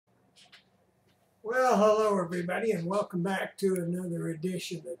Well, hello everybody, and welcome back to another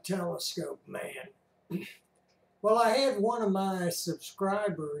edition of TelescopeMan. Well, I had one of my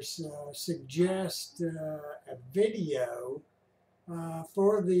subscribers suggest a video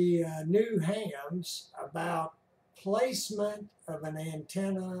for the new hams about placement of an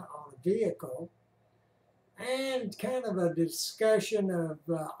antenna on a vehicle and kind of a discussion of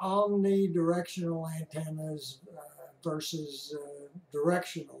omnidirectional antennas versus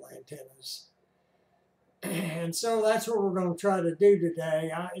directional antennas. And so that's what we're going to try to do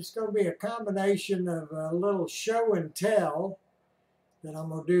today. It's going to be a combination of a little show and tell that I'm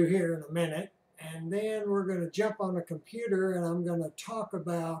going to do here in a minute. And then we're going to jump on the computer and I'm going to talk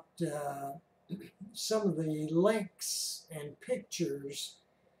about some of the links and pictures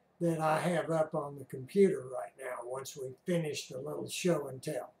that I have up on the computer right now once we finish the little show and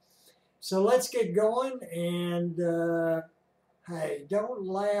tell. So let's get going, and hey, don't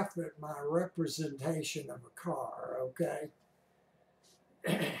laugh at my representation of a car, okay?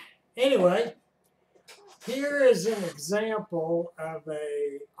 Anyway, here is an example of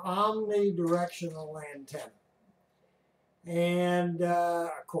a omnidirectional antenna. And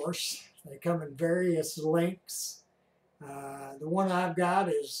of course, they come in various lengths. The one I've got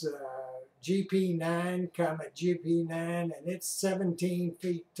is GP9, Comet GP9, and it's 17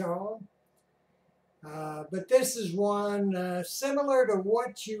 feet tall. But this is one similar to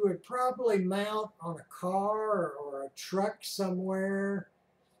what you would probably mount on a car or a truck somewhere.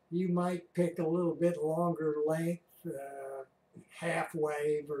 You might pick a little bit longer length, half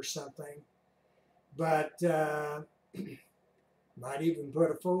wave or something, but might even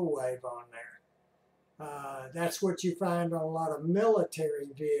put a full wave on there. That's what you find on a lot of military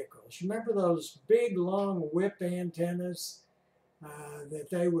vehicles. You remember those big long whip antennas that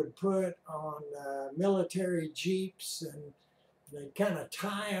they would put on military Jeeps, and they kind of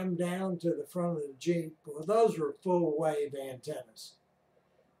tie them down to the front of the Jeep? Well, those were full wave antennas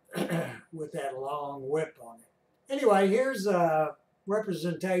with that long whip on it. Anyway, here's a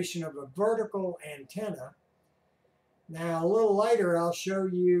representation of a vertical antenna. Now, a little later, I'll show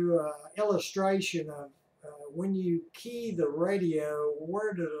you an illustration of when you key the radio,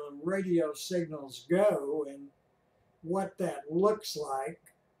 where do the radio signals go and what that looks like.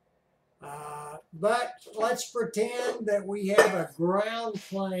 But let's pretend that we have a ground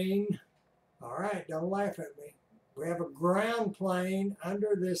plane. All right, don't laugh at me. We have a ground plane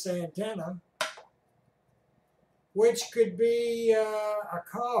under this antenna, which could be a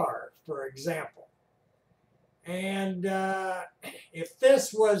car, for example. And if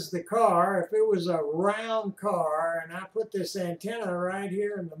this was the car, if it was a round car, and I put this antenna right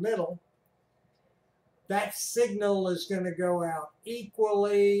here in the middle, that signal is going to go out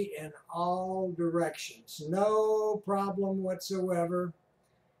equally in all directions. No problem whatsoever.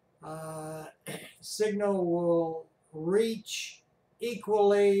 Signal will reach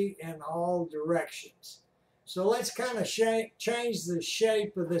equally in all directions. So let's kind of change the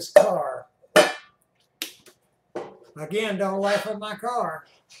shape of this car. Again, don't laugh at my car.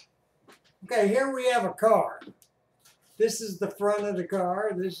 Okay, here we have a car. This is the front of the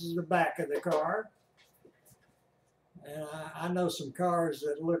car. This is the back of the car. And I know some cars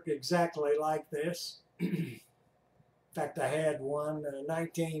that look exactly like this. In fact, I had one, a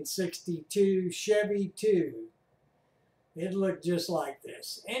 1962 Chevy 2. It looked just like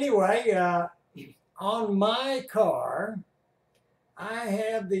this. Anyway, on my car, I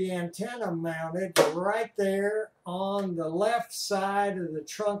have the antenna mounted right there on the left side of the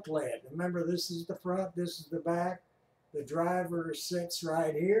trunk lid. Remember, this is the front, this is the back. The driver sits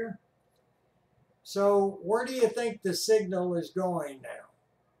right here. So where do you think the signal is going now,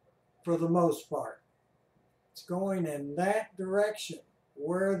 for the most part? It's going in that direction,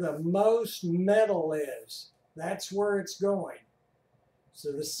 where the most metal is. That's where it's going.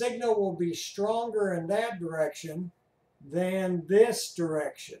 So the signal will be stronger in that direction than this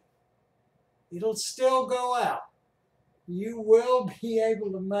direction. It'll still go out. You will be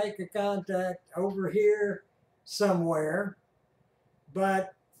able to make a contact over here somewhere,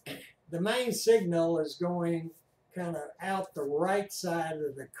 but the main signal is going kind of out the right side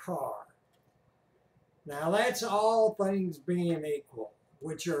of the car. Now that's all things being equal,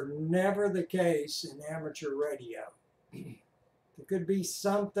 which are never the case in amateur radio. There could be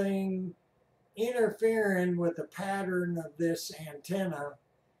something interfering with the pattern of this antenna,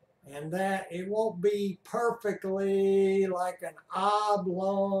 and that it won't be perfectly like an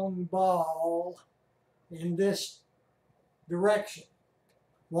oblong ball in this direction.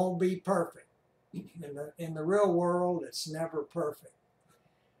 Won't be perfect. In the real world, it's never perfect.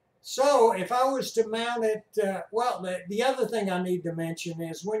 So if I was to mount it, well, the other thing I need to mention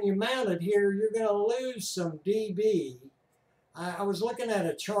is when you mount it here, you're going to lose some dB. I was looking at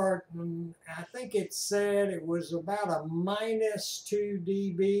a chart, and I think it said it was about a -2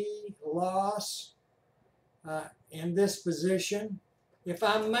 dB loss in this position. If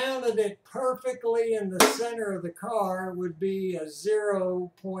I mounted it perfectly in the center of the car, it would be a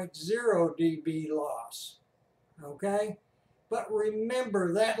 0.0 dB loss. Okay? But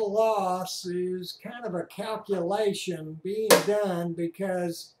remember, that loss is kind of a calculation being done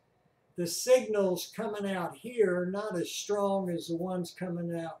because the signals coming out here are not as strong as the ones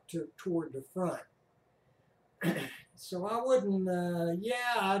coming out toward the front. So I wouldn't,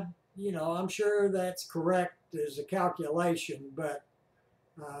 I'm sure that's correct as a calculation, but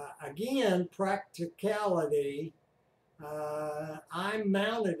again, practicality, I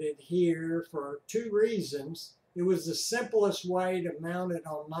mounted it here for 2 reasons. It was the simplest way to mount it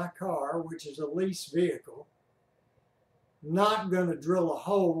on my car, which is a lease vehicle. Not going to drill a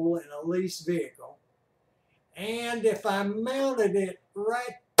hole in a lease vehicle. And if I mounted it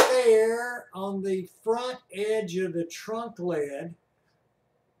right there on the front edge of the trunk lid,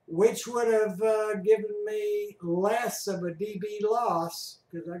 which would have given me less of a dB loss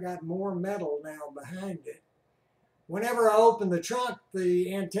because I got more metal now behind it. Whenever I opened the trunk,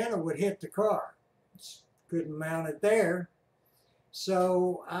 the antenna would hit the car. Couldn't mount it there.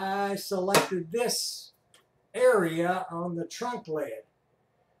 So I selected this area on the trunk lid.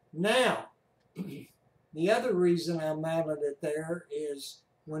 Now, the other reason I mounted it there is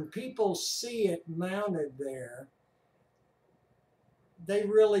when people see it mounted there, they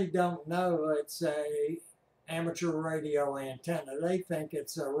really don't know it's a amateur radio antenna. They think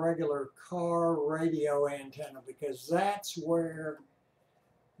it's a regular car radio antenna because that's where,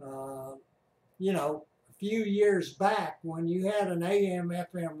 a few years back when you had an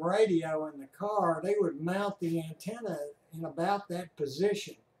AM/FM radio in the car, they would mount the antenna in about that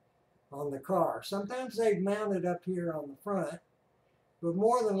position on the car. Sometimes they'd mount it up here on the front, but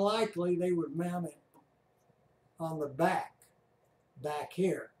more than likely they would mount it on the back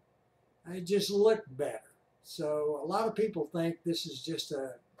here. It just looked better. So a lot of people think this is just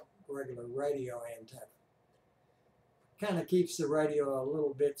a regular radio antenna. Kind of keeps the radio a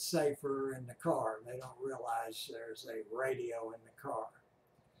little bit safer in the car. They don't realize there's a radio in the car.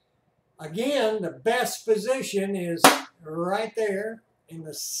 Again, the best position is right there in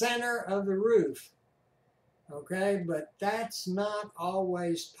the center of the roof. Okay, but that's not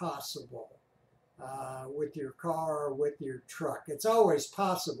always possible with your car or with your truck. It's always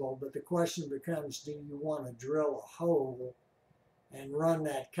possible, but the question becomes, do you want to drill a hole and run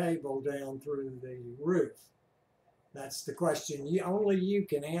that cable down through the roof? That's the question. Only you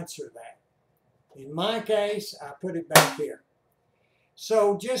can answer that. In my case, I put it back here.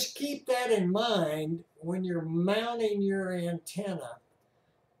 So just keep that in mind when you're mounting your antenna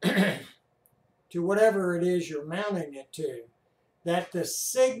to whatever it is you're mounting it to, that the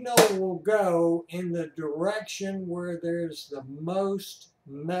signal will go in the direction where there's the most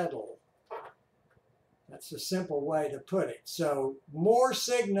metal. That's a simple way to put it. So more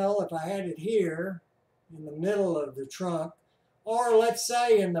signal if I had it here in the middle of the trunk, or let's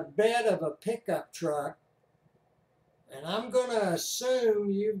say in the bed of a pickup truck, and I'm going to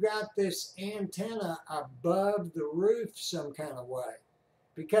assume you've got this antenna above the roof some kind of way.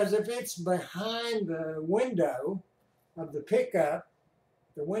 Because if it's behind the window of the pickup,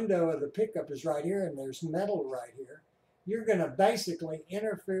 the window of the pickup is right here and there's metal right here, you're going to basically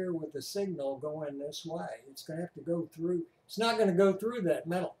interfere with the signal going this way. It's going to have to go through, it's not going to go through that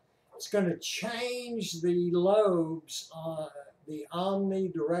metal. It's going to change the lobes, the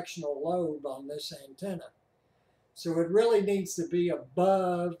omnidirectional lobe on this antenna. So it really needs to be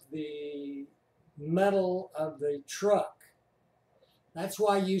above the metal of the truck. That's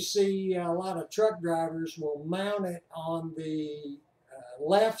why you see a lot of truck drivers will mount it on the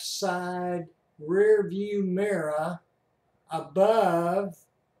left side rear view mirror above,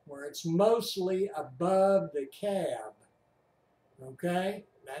 where it's mostly above the cab. Okay?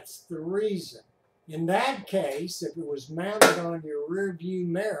 That's the reason. In that case, if it was mounted on your rear view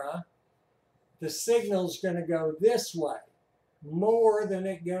mirror, the signal's going to go this way more than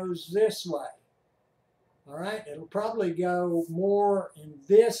it goes this way. All right? It'll probably go more in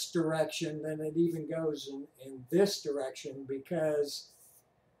this direction than it even goes in this direction because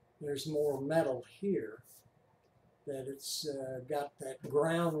there's more metal here that it's got that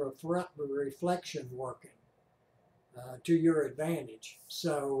ground reflection working to your advantage.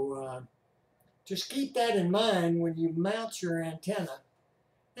 So just keep that in mind when you mount your antenna.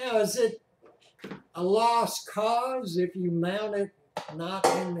 Now, is it a lost cause if you mount it not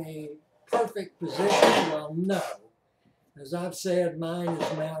in the perfect position? Well, no. As I've said, mine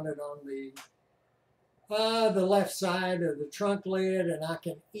is mounted on the left side of the trunk lid, and I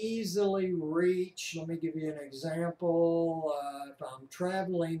can easily reach. Let me give you an example. If I'm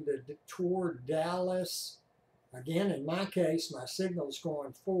traveling toward Dallas, again, in my case, my signal's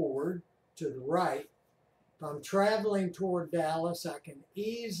going forward to the right. If I'm traveling toward Dallas, I can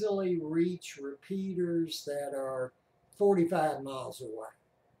easily reach repeaters that are 45 miles away.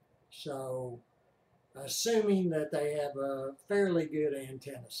 So, assuming that they have a fairly good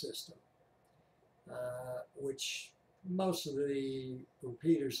antenna system, which most of the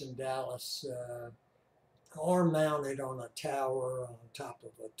repeaters in Dallas are mounted on a tower on top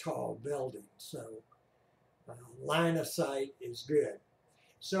of a tall building. So, line of sight is good.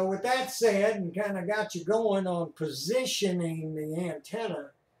 So with that said, and kind of got you going on positioning the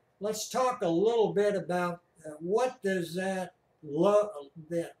antenna, let's talk a little bit about what does that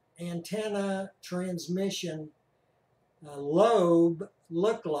antenna transmission lobe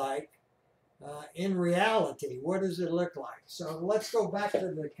look like in reality. What does it look like? So let's go back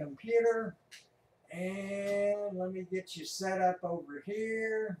to the computer, and let me get you set up over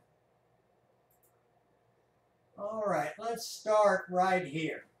here. All right, let's start right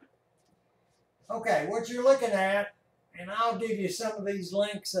here. Okay, what you're looking at, and I'll give you some of these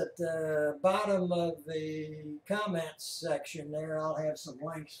links at the bottom of the comments section there. I'll have some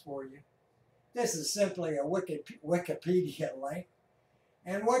links for you. This is simply a Wikipedia link.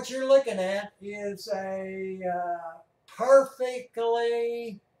 And what you're looking at is a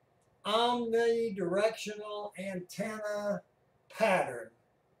perfectly omnidirectional antenna pattern.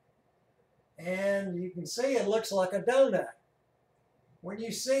 And you can see it looks like a donut. When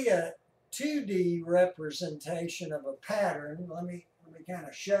you see a 2D representation of a pattern, let me kind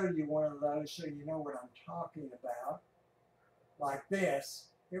of show you one of those so you know what I'm talking about, like this.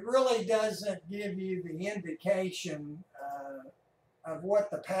 It really doesn't give you the indication of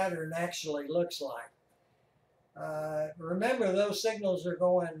what the pattern actually looks like. Remember, those signals are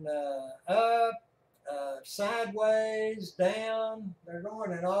going up, sideways, down. They're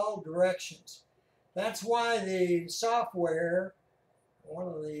going in all directions. That's why the software, one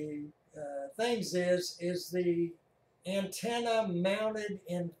of the things is the antenna mounted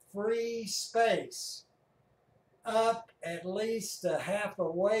in free space up at least a half a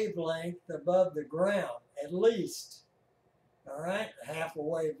wavelength above the ground, at least. All right, half a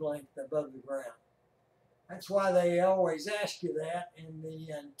wavelength above the ground. That's why they always ask you that in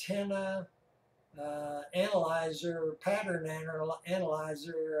the antenna analyzer, pattern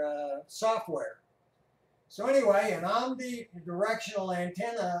analyzer software. So anyway, an omnidirectional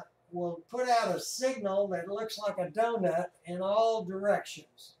antenna will put out a signal that looks like a donut in all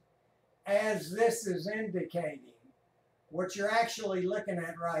directions, as this is indicating. What you're actually looking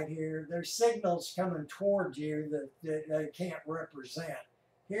at right here, there's signals coming toward you that they can't represent.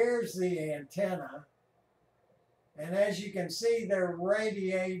 Here's the antenna. And as you can see, they're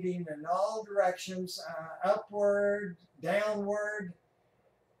radiating in all directions, upward, downward.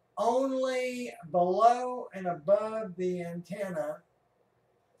 Only below and above the antenna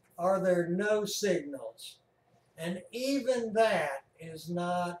are there no signals. And even that is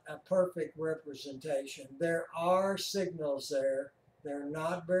not a perfect representation. There are signals there. They're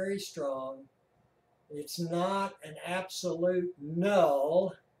not very strong. It's not an absolute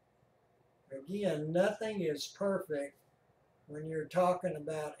null. Again, nothing is perfect when you're talking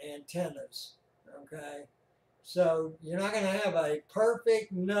about antennas, okay? So you're not going to have a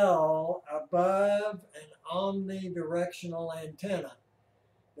perfect null above an omnidirectional antenna.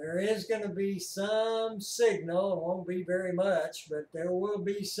 There is going to be some signal, it won't be very much, but there will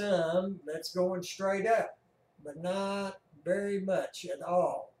be some that's going straight up, but not very much at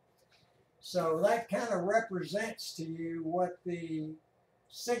all. So that kind of represents to you what the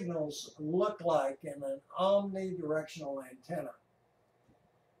signals look like in an omnidirectional antenna.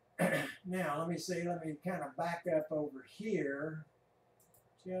 Now, let me kind of back up over here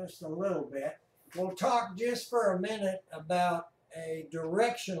just a little bit. We'll talk just for a minute about a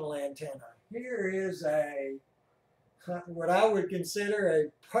directional antenna. Here is what I would consider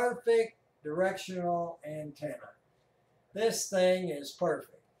a perfect directional antenna. This thing is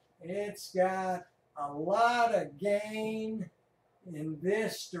perfect. It's got a lot of gain in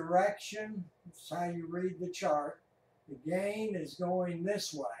this direction. That's how you read the chart. The gain is going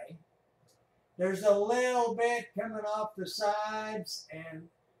this way. There's a little bit coming off the sides and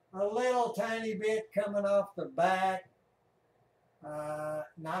a little tiny bit coming off the back.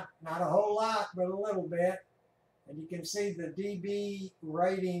 Not a whole lot, but a little bit. And you can see the dB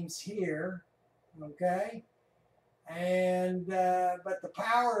ratings here, okay? and but the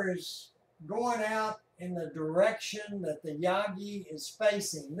power is going out in the direction that the Yagi is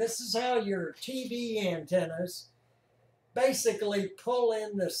facing. This is how your TV antennas basically pull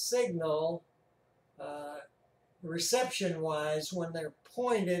in the signal reception-wise when they're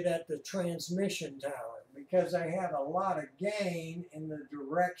pointed at the transmission tower, because they have a lot of gain in the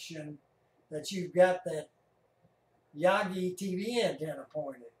direction that you've got that Yagi TV antenna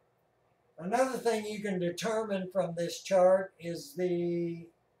pointed. Another thing you can determine from this chart is the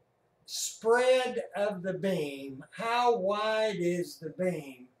spread of the beam. How wide is the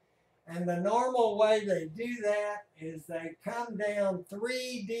beam? And the normal way they do that is they come down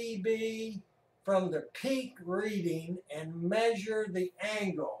 3 dB from the peak reading and measure the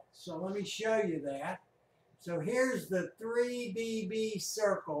angle. So let me show you that. So here's the 3 dB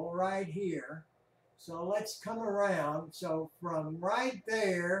circle right here. So let's come around. So from right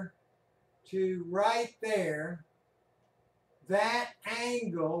there to right there, that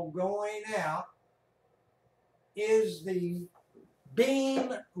angle going out is the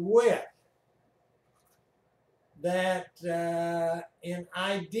beam width that in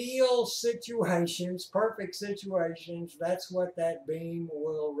ideal situations, perfect situations, that's what that beam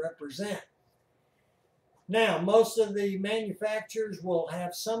will represent. Now, most of the manufacturers will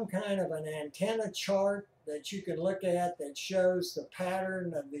have some kind of an antenna chart that you can look at that shows the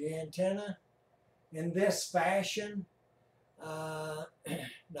pattern of the antenna in this fashion.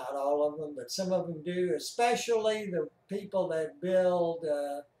 Not all of them, but some of them do, especially the people that build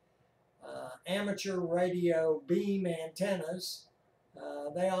amateur radio beam antennas.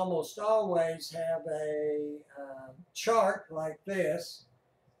 They almost always have a chart like this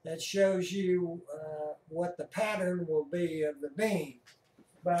that shows you what the pattern will be of the beam.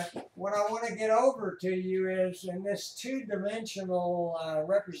 But what I want to get over to you is in this two-dimensional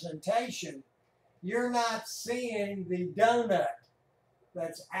representation, you're not seeing the donut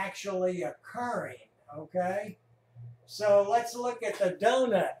that's actually occurring, okay? So let's look at the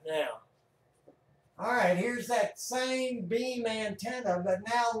donut now. All right, here's that same beam antenna, but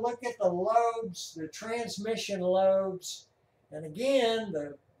now look at the lobes, the transmission lobes. And again,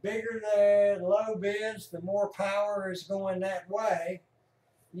 the bigger the lobe is, the more power is going that way.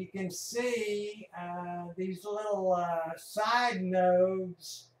 You can see these little side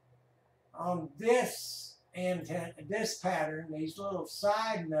nodes on this antenna, this pattern. These little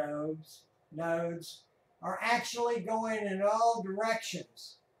side nodes are actually going in all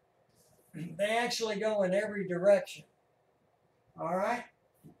directions. They actually go in every direction. All right,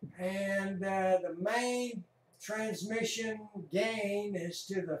 and the main transmission gain is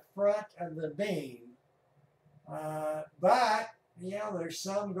to the front of the beam, but you know, there's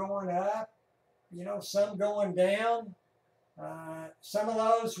some going up, you know, some going down. Some of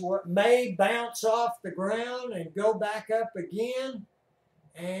those may bounce off the ground and go back up again,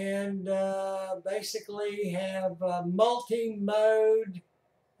 and basically have multi-mode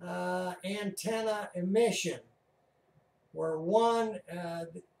antenna emission, where one,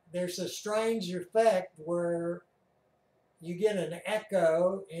 there's a strange effect where you get an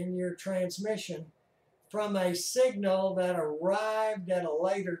echo in your transmission from a signal that arrived at a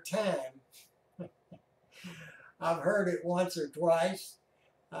later time. I've heard it once or twice.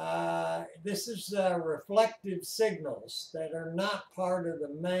 This is reflected signals that are not part of the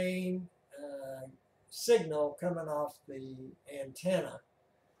main signal coming off the antenna.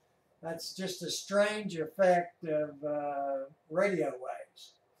 That's just a strange effect of radio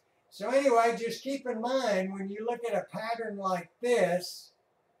waves. So anyway, just keep in mind when you look at a pattern like this,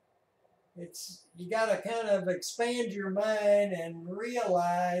 you got to kind of expand your mind and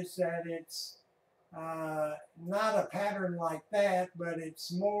realize that it's not a pattern like that, but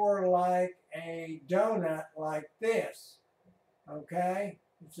it's more like a donut like this. Okay?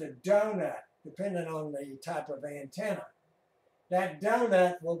 It's a donut, depending on the type of antenna. That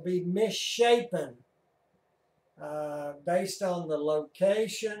donut will be misshapen based on the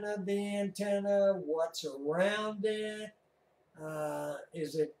location of the antenna, what's around it.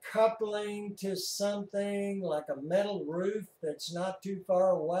 Is it coupling to something like a metal roof that's not too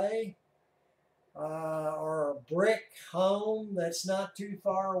far away? Or a brick home that's not too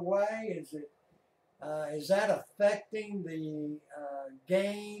far away? Is that affecting the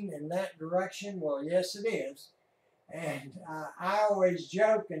gain in that direction? Well, yes, it is. And I always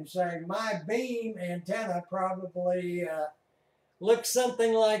joke and say my beam antenna probably looks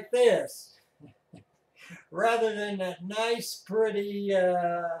something like this, rather than that nice, pretty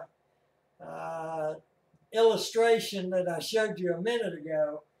illustration that I showed you a minute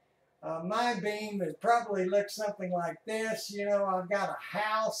ago. My beam probably looks something like this. You know, I've got a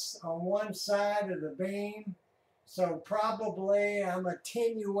house on one side of the beam, So probably I'm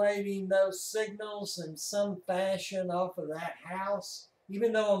attenuating those signals in some fashion off of that house,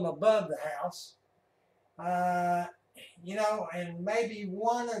 even though I'm above the house. You know, and maybe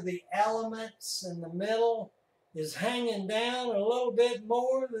one of the elements in the middle is hanging down a little bit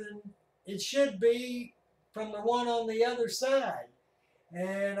more than it should be from the one on the other side.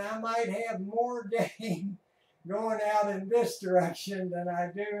 And I might have more gain going out in this direction than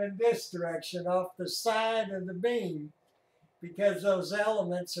I do in this direction off the side of the beam, because those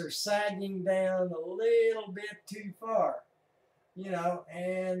elements are sagging down a little bit too far. You know,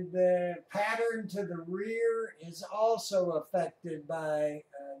 and the pattern to the rear is also affected by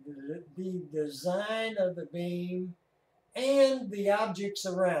the design of the beam and the objects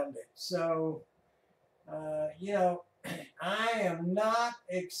around it. So, you know, I am not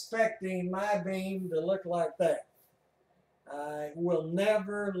expecting my beam to look like that. It will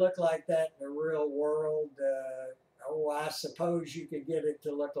never look like that in the real world. Oh, I suppose you could get it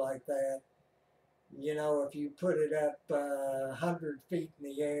to look like that. You know, if you put it up 100 feet in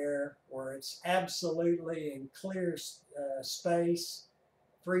the air where it's absolutely in clear space,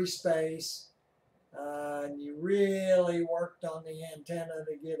 free space, and you really worked on the antenna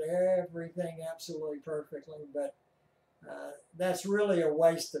to get everything absolutely perfectly, but that's really a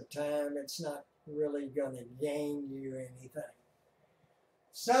waste of time. It's not really going to gain you anything.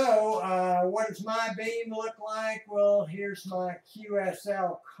 So, what does my beam look like? Well, here's my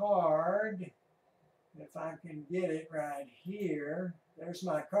QSL card. If I can get it right here. There's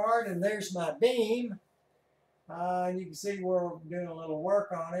my card and there's my beam. You can see we're doing a little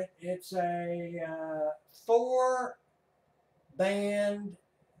work on it. It's a 4-band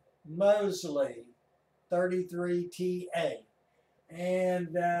Mosley 33TA.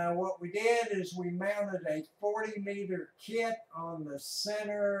 And what we did is we mounted a 40-meter kit on the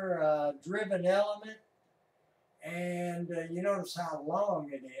center driven element. And you notice how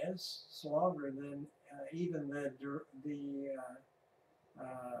long it is. It's longer than even the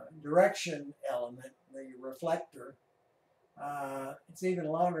direction element, the reflector. It's even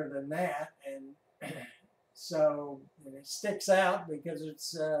longer than that, and so it sticks out because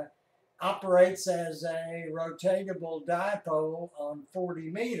it's operates as a rotatable dipole on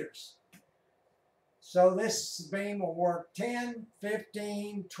 40 meters. So this beam will work 10,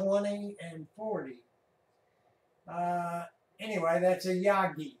 15, 20, and 40. Anyway, that's a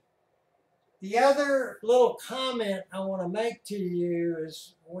Yagi. The other little comment I want to make to you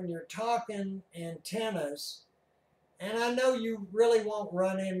is when you're talking antennas, and I know you really won't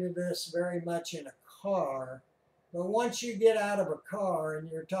run into this very much in a car, but once you get out of a car and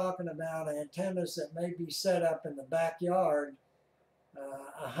you're talking about antennas that may be set up in the backyard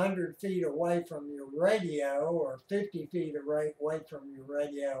 100 feet away from your radio or 50 feet away from your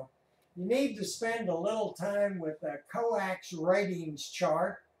radio, you need to spend a little time with a coax ratings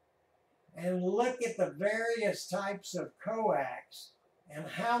chart and look at the various types of coax and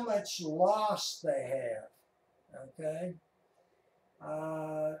how much loss they have, okay?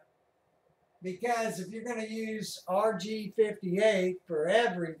 Because if you're going to use RG58 for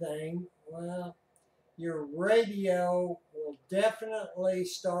everything, well, your radio will definitely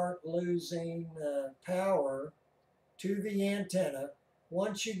start losing power to the antenna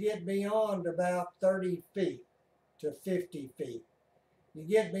once you get beyond about 30 feet to 50 feet. You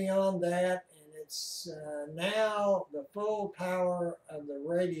get beyond that, and it's now the full power of the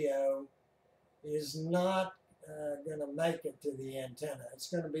radio is not going to make it to the antenna. It's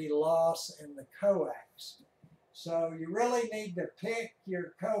going to be lost in the coax. So you really need to pick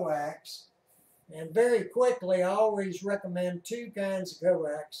your coax. And very quickly, I always recommend two kinds of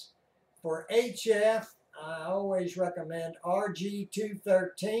coax. For HF, I always recommend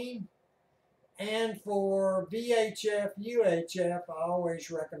RG213. And for VHF, UHF, I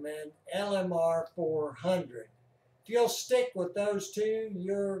always recommend LMR 400. If you'll stick with those two,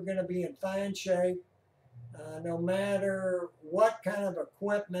 you're going to be in fine shape. No matter what kind of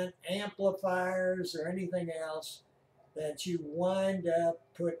equipment, amplifiers, or anything else that you wind up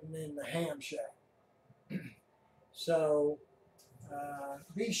putting in the ham shack. So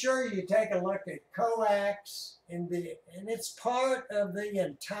be sure you take a look at coax, and it's part of the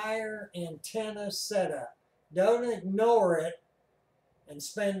entire antenna setup. Don't ignore it and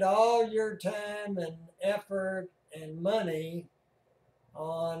spend all your time and effort and money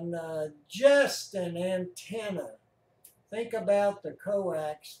on just an antenna. Think about the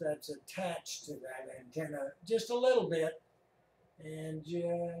coax that's attached to that antenna just a little bit, and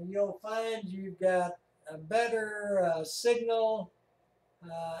you'll find you've got a better signal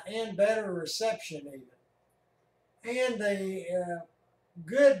and better reception even. And the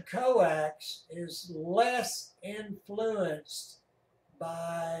good coax is less influenced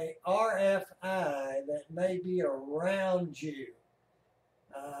by RFI that may be around you.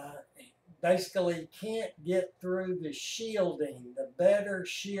 Basically can't get through the shielding, the better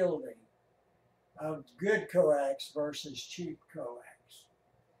shielding of good coax versus cheap coax.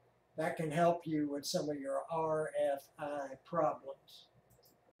 That can help you with some of your RFI problems.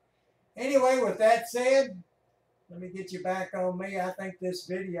 Anyway, with that said, let me get you back on me. I think this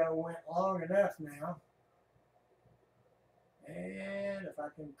video went long enough now. And if I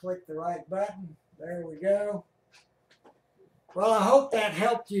can click the right button, there we go. Well, I hope that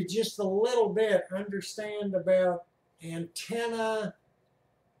helped you just a little bit understand about antenna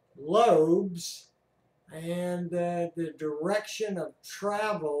lobes and the direction of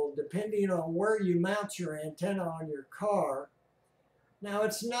travel depending on where you mount your antenna on your car. Now,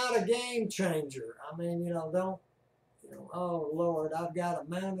 it's not a game changer. I mean, oh Lord, I've got to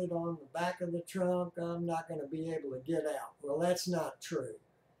mount it on the back of the trunk. I'm not going to be able to get out. Well, that's not true.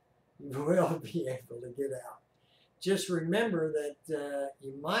 You will be able to get out. Just remember that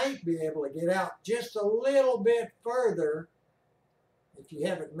you might be able to get out just a little bit further if you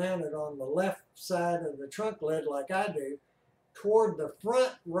have it mounted on the left side of the trunk lid like I do, toward the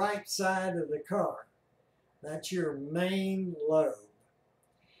front right side of the car. That's your main lobe.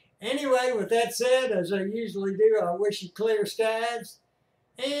 Anyway, with that said, as I usually do, I wish you clear skies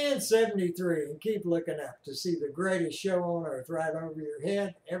and 73, and keep looking up to see the greatest show on earth right over your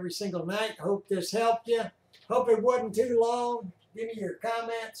head every single night. Hope this helped you. Hope it wasn't too long. Give me your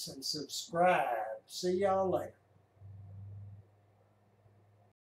comments and subscribe. See y'all later.